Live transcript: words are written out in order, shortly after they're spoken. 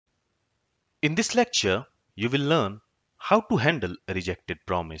In this lecture, you will learn how to handle a rejected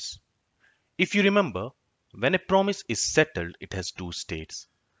promise. If you remember, when a promise is settled, it has two states.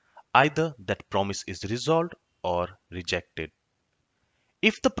 Either that promise is resolved or rejected.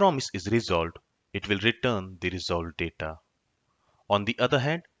 If the promise is resolved, it will return the resolved data. On the other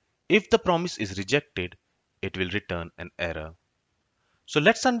hand, if the promise is rejected, it will return an error. So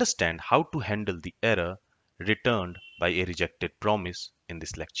let's understand how to handle the error returned by a rejected promise in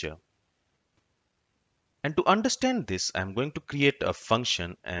this lecture. And to understand this, I'm going to create a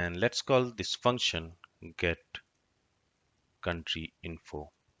function, and let's call this function get country info.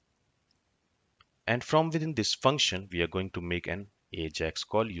 And from within this function, we are going to make an AJAX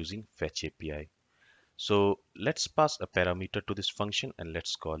call using fetch API. So let's pass a parameter to this function and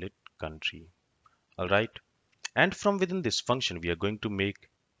let's call it country. All right. And from within this function, we are going to make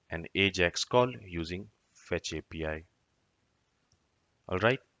an AJAX call using fetch API. All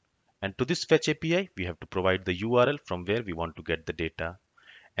right. And to this fetch API, we have to provide the URL from where we want to get the data.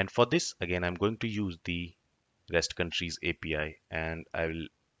 And for this, again, I'm going to use the REST countries API, and I will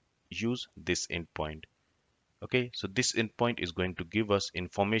use this endpoint. Okay, so this endpoint is going to give us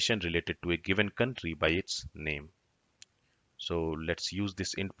information related to a given country by its name. So let's use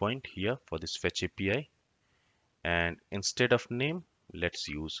this endpoint here for this fetch API. And instead of name, let's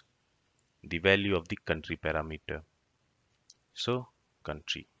use the value of the country parameter. So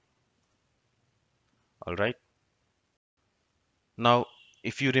country. All right. Now,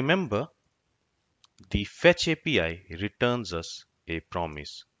 if you remember, the fetch API returns us a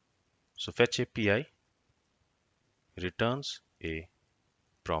promise. So fetch API returns a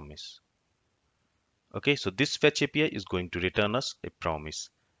promise. Okay, so this fetch API is going to return us a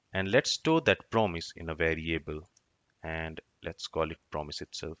promise. And let's store that promise in a variable. And let's call it promise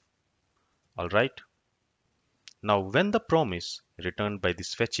itself. All right. Now, when the promise returned by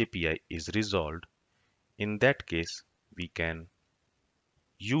this fetch API is resolved, in that case, we can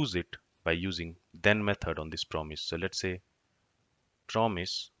use it by using then method on this promise. So let's say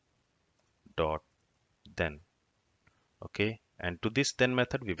promise dot then. Okay, and to this then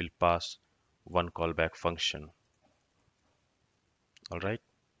method we will pass one callback function. All right,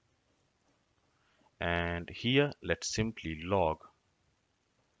 and here let's simply log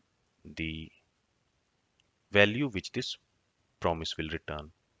the value which this promise will return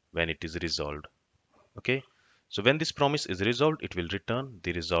when it is resolved. Okay, so when this promise is resolved, it will return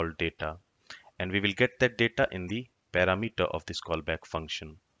the resolved data, and we will get that data in the parameter of this callback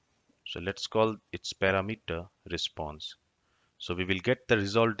function. So let's call its parameter response. So we will get the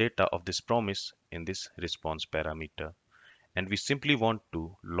resolved data of this promise in this response parameter, and we simply want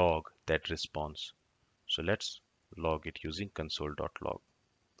to log that response. So let's log it using console.log.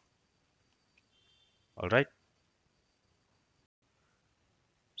 All right.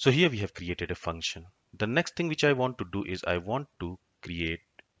 So here we have created a function. The next thing which I want to do is I want to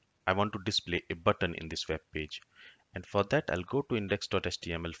display a button in this web page. And for that, I'll go to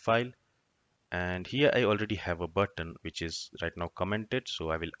index.html file. And here I already have a button which is right now commented. So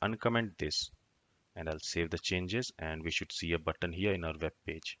I will uncomment this and I'll save the changes, and we should see a button here in our web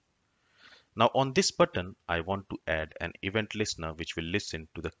page. Now on this button, I want to add an event listener which will listen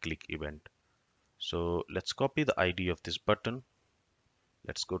to the click event. So let's copy the ID of this button.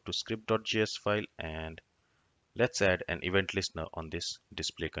 Let's go to script.js file and let's add an event listener on this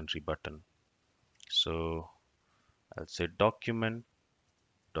display country button. So I'll say document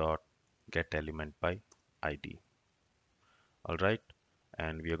dot get element by ID. All right,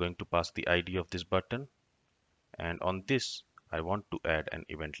 and we are going to pass the ID of this button, and on this I want to add an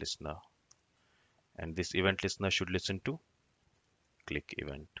event listener, and this event listener should listen to click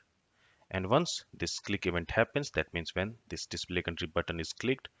event. And once this click event happens, that means when this display country button is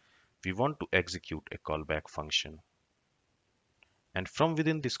clicked, we want to execute a callback function. And from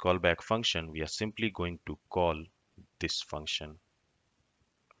within this callback function, we are simply going to call this function.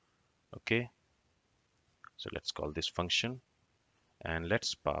 Okay, so let's call this function and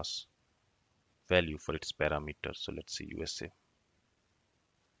let's pass value for its parameter. So let's see USA.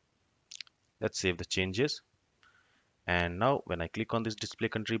 Let's save the changes. And now when I click on this display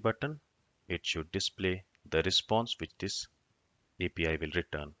country button, it should display the response which this API will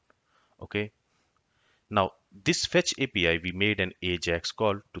return. Okay. Now this fetch API, we made an AJAX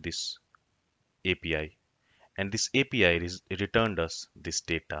call to this API, and this API returned us this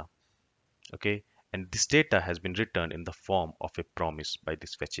data. Okay, and this data has been returned in the form of a promise by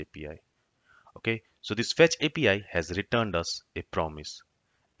this fetch API. Okay, so this fetch API has returned us a promise,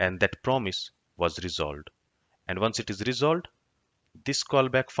 and that promise was resolved. And once it is resolved, this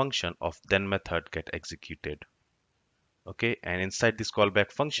callback function of then method get executed. Okay, and inside this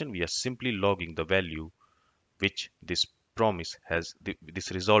callback function, we are simply logging the value which this promise has,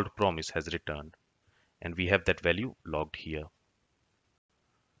 this resolved promise has returned, and we have that value logged here.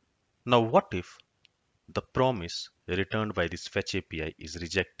 Now, what if the promise returned by this fetch API is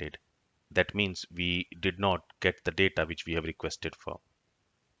rejected? That means we did not get the data which we have requested for.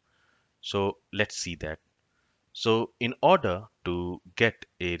 So let's see that. So in order to get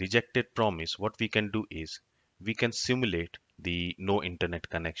a rejected promise, what we can do is we can simulate the no internet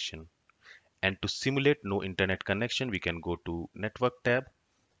connection. And to simulate no internet connection, we can go to Network tab,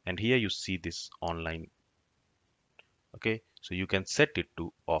 and here you see this online. Okay, so you can set it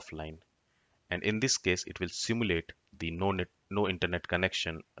to offline, and in this case, it will simulate the no internet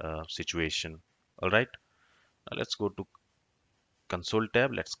connection situation. All right, now let's go to Console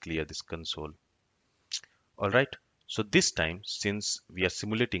tab. Let's clear this console. All right. So this time, since we are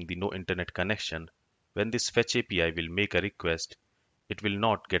simulating the no internet connection, when this fetch API will make a request, it will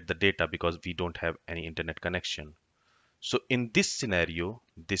not get the data because we don't have any internet connection. So in this scenario,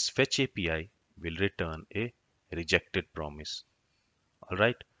 this fetch API will return a rejected promise. All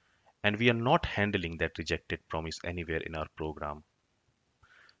right. And we are not handling that rejected promise anywhere in our program.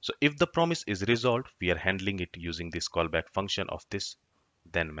 So if the promise is resolved, we are handling it using this callback function of this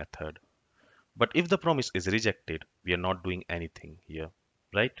then method. But if the promise is rejected, we are not doing anything here,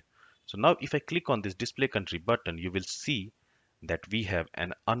 right? So now if I click on this display country button, you will see that we have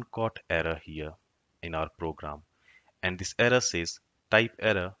an uncaught error here in our program. And this error says type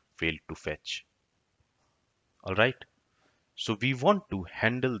error failed to fetch. All right. So we want to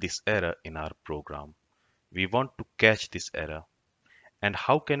handle this error in our program. We want to catch this error. And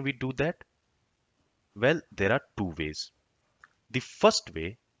how can we do that? Well, there are two ways. The first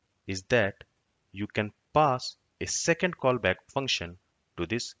way is that you can pass a second callback function to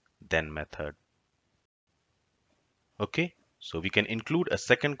this then method. Okay, so we can include a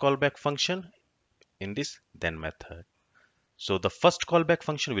second callback function in this then method. So the first callback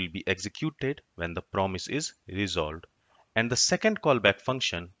function will be executed when the promise is resolved. And the second callback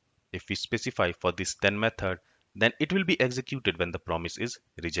function, if we specify for this then method, then it will be executed when the promise is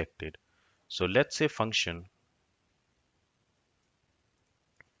rejected. So let's say function,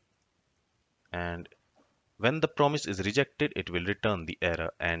 and when the promise is rejected, it will return the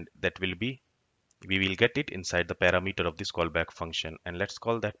error, and that will be, we will get it inside the parameter of this callback function, and let's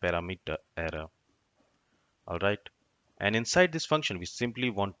call that parameter error. All right, and inside this function we simply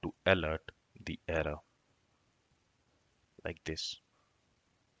want to alert the error like this.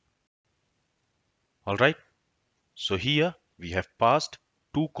 All right, so here we have passed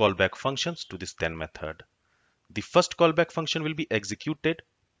two callback functions to this then method. The first callback function will be executed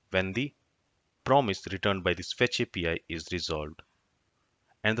when the promise returned by this fetch API is resolved,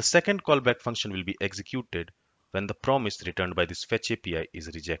 and the second callback function will be executed when the promise returned by this fetch API is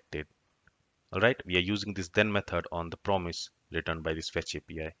rejected. All right, we are using this then method on the promise returned by this fetch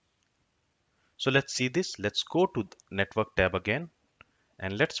API. So let's see this. Let's go to the Network tab again,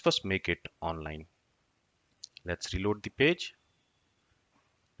 and let's first make it online. Let's reload the page.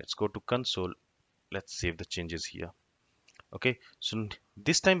 Let's go to console. Let's save the changes here. Okay, so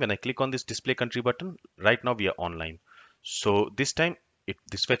this time when I click on this display country button, right now we are online. So this time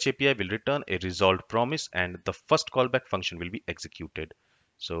this fetch API will return a resolved promise, and the first callback function will be executed.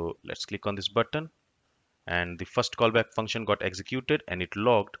 So let's click on this button, and the first callback function got executed, and it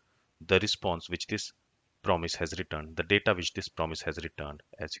logged the response which this promise has returned, the data which this promise has returned,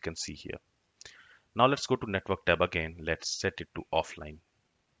 as you can see here. Now let's go to Network tab again. Let's set it to offline.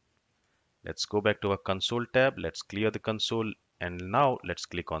 Let's go back to our console tab. Let's clear the console, and now let's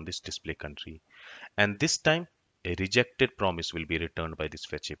click on this display country. And this time a rejected promise will be returned by this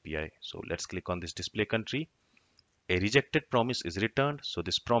fetch API. So let's click on this display country. A rejected promise is returned, so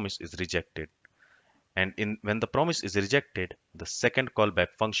this promise is rejected. And when the promise is rejected, the second callback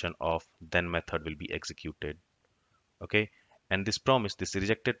function of then method will be executed. Okay, and this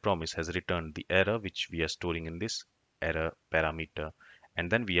rejected promise has returned the error which we are storing in this error parameter, and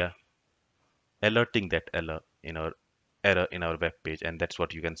then we are alerting that error in our web page, and that's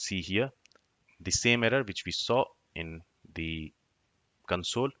what you can see here. The same error which we saw in the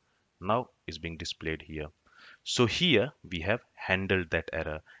console now is being displayed here. So here we have handled that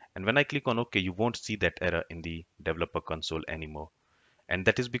error, and when I click on OK, you won't see that error in the developer console anymore, and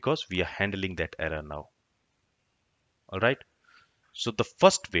that is because we are handling that error now. All right, so the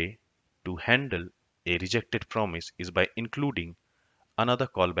first way to handle a rejected promise is by including another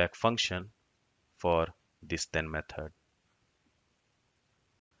callback function for this then method.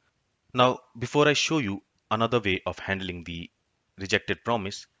 Now, before I show you another way of handling the rejected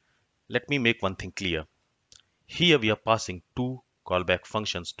promise, let me make one thing clear. Here we are passing two callback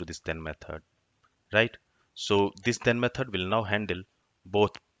functions to this then method, right? So this then method will now handle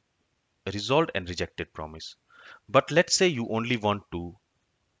both resolved and rejected promise. But let's say you only want to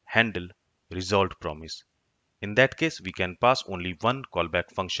handle resolved promise. In that case, we can pass only one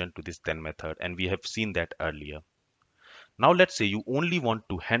callback function to this then method, and we have seen that earlier. Now let's say you only want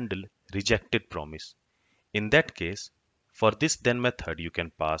to handle rejected promise. In that case, for this then method, you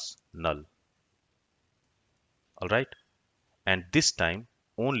can pass null. All right. And this time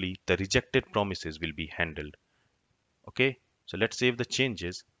only the rejected promises will be handled. Okay. So let's save the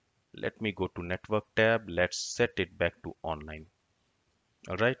changes. Let me go to network tab. Let's set it back to online.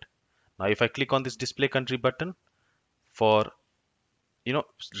 All right. Now if I click on this display country button for,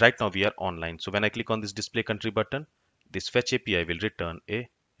 right now we are online. So when I click on this display country button, this fetch API will return a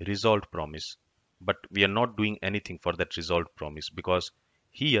resolved promise. But we are not doing anything for that resolved promise because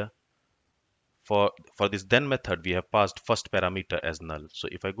here for this then method, we have passed first parameter as null. So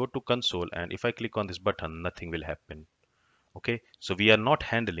if I go to console and if I click on this button, nothing will happen. Okay, so we are not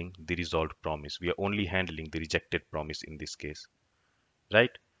handling the resolved promise. We are only handling the rejected promise in this case,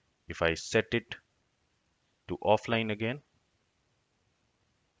 right? If I set it to offline again,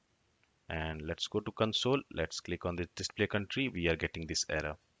 and let's go to console, let's click on the display country, we are getting this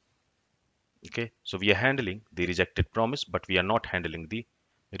error. Okay, so we are handling the rejected promise, but we are not handling the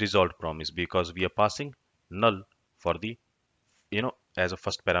resolved promise because we are passing null for the, as a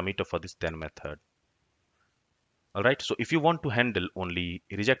first parameter for this then method. All right, so if you want to handle only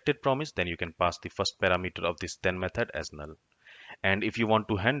rejected promise, then you can pass the first parameter of this then method as null. And if you want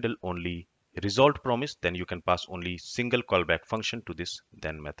to handle only resolved promise, then you can pass only single callback function to this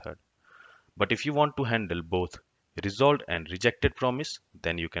then method. But if you want to handle both resolved and rejected promise,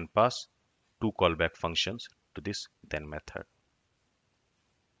 then you can pass two callback functions to this then method.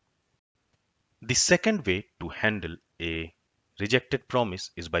 The second way to handle a rejected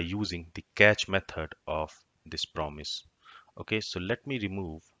promise is by using the catch method of this promise. Okay, so let me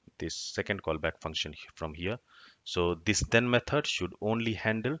remove this second callback function from here. So this then method should only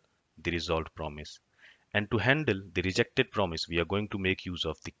handle the resolved promise. And to handle the rejected promise, we are going to make use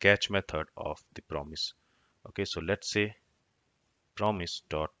of the catch method of the promise. Okay, so let's say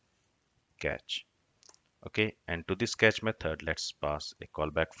promise.catch. Okay, and to this catch method, let's pass a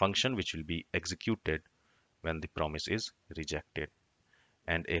callback function which will be executed when the promise is rejected.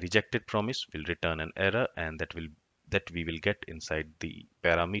 And a rejected promise will return an error, and that we will get inside the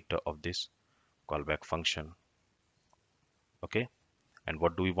parameter of this callback function. Okay, and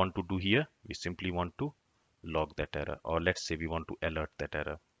what do we want to do here? We simply want to log that error, or let's say we want to alert that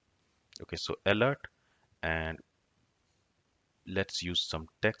error. Okay, so alert, and let's use some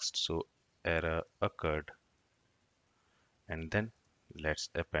text. So error occurred, and then let's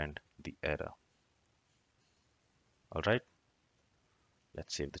append the error. All right,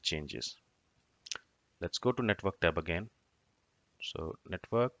 let's save the changes. Let's go to network tab again. So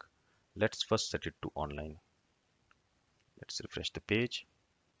network, let's first set it to online. Let's refresh the page.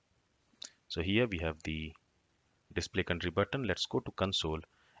 So here we have the display country button. Let's go to console,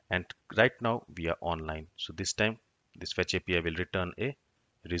 and right now we are online. So this time this fetch API will return a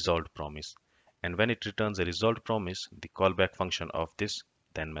resolved promise, and when it returns a resolved promise, the callback function of this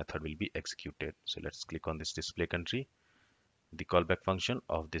then method will be executed. So let's click on this display country. The callback function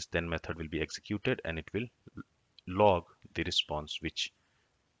of this then method will be executed, and it will log the response which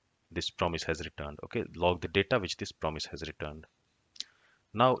this promise has returned. Okay, log the data which this promise has returned.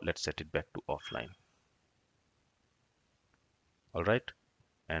 Now let's set it back to offline. All right,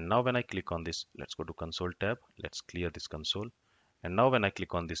 and now when I click on this, let's go to console tab. Let's clear this console, and now when I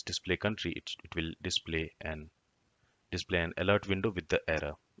click on this display country, it will display an alert window with the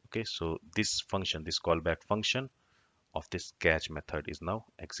error. Okay, so this function, this callback function of this catch method is now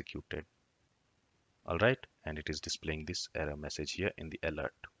executed. All right, and it is displaying this error message here in the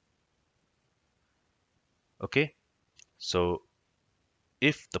alert. Okay, so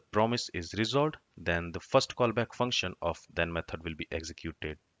if the promise is resolved, then the first callback function of then method will be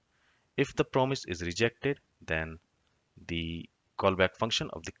executed. If the promise is rejected, then the callback function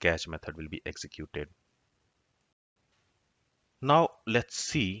of the catch method will be executed. Now let's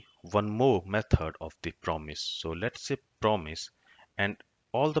see one more method of the promise. So let's say promise, and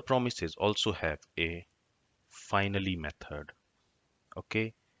all the promises also have a finally method.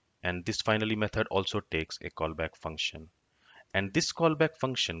 Okay, and this finally method also takes a callback function, and this callback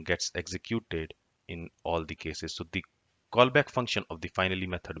function gets executed in all the cases. So the callback function of the finally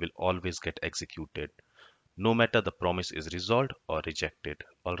method will always get executed no matter the promise is resolved or rejected.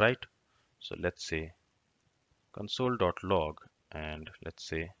 All right, so let's say console.log, and let's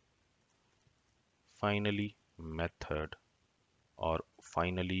say finally method or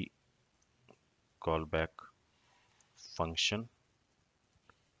finally callback function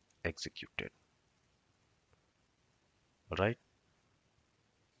executed, right?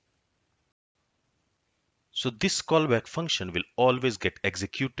 So this callback function will always get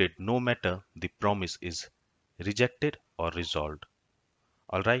executed no matter the promise is rejected or resolved.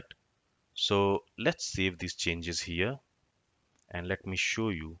 All right. So let's save these changes here and let me show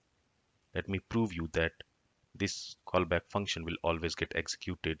you, let me prove you that this callback function will always get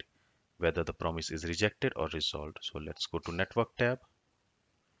executed whether the promise is rejected or resolved. So let's go to network tab.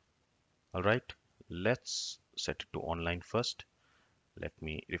 All right. Let's set it to online first. Let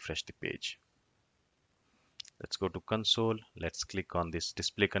me refresh the page. Let's go to console. Let's click on this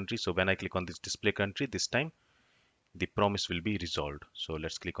display country. So when I click on this display country, this time the promise will be resolved. So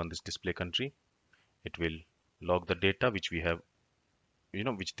let's click on this display country. It will log the data which we have,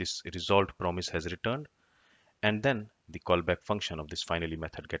 which this resolved promise has returned. And then the callback function of this finally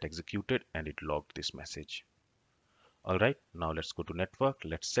method get executed and it logged this message. All right, now let's go to network.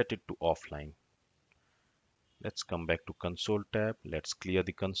 Let's set it to offline. Let's come back to console tab. Let's clear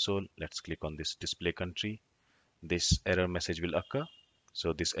the console. Let's click on this display country. This error message will occur.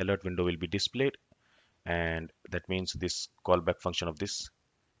 So this alert window will be displayed, and that means this callback function of this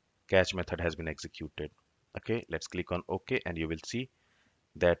catch method has been executed. Okay, let's click on OK, and you will see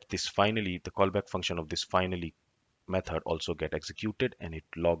that this finally, the callback function of this finally method also get executed and it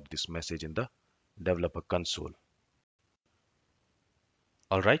logged this message in the developer console.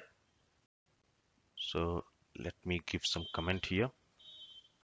 All right, so let me give some comment here.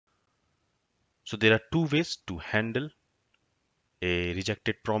 So there are two ways to handle a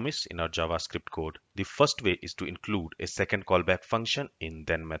rejected promise in our JavaScript code. The first way is to include a second callback function in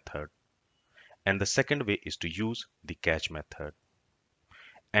then method. And the second way is to use the catch method.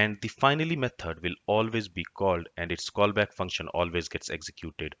 And the finally method will always be called and its callback function always gets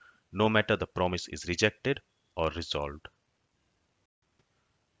executed, no matter the promise is rejected or resolved.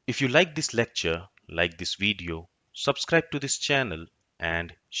 If you like this lecture, like this video, subscribe to this channel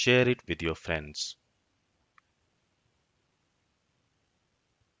and share it with your friends.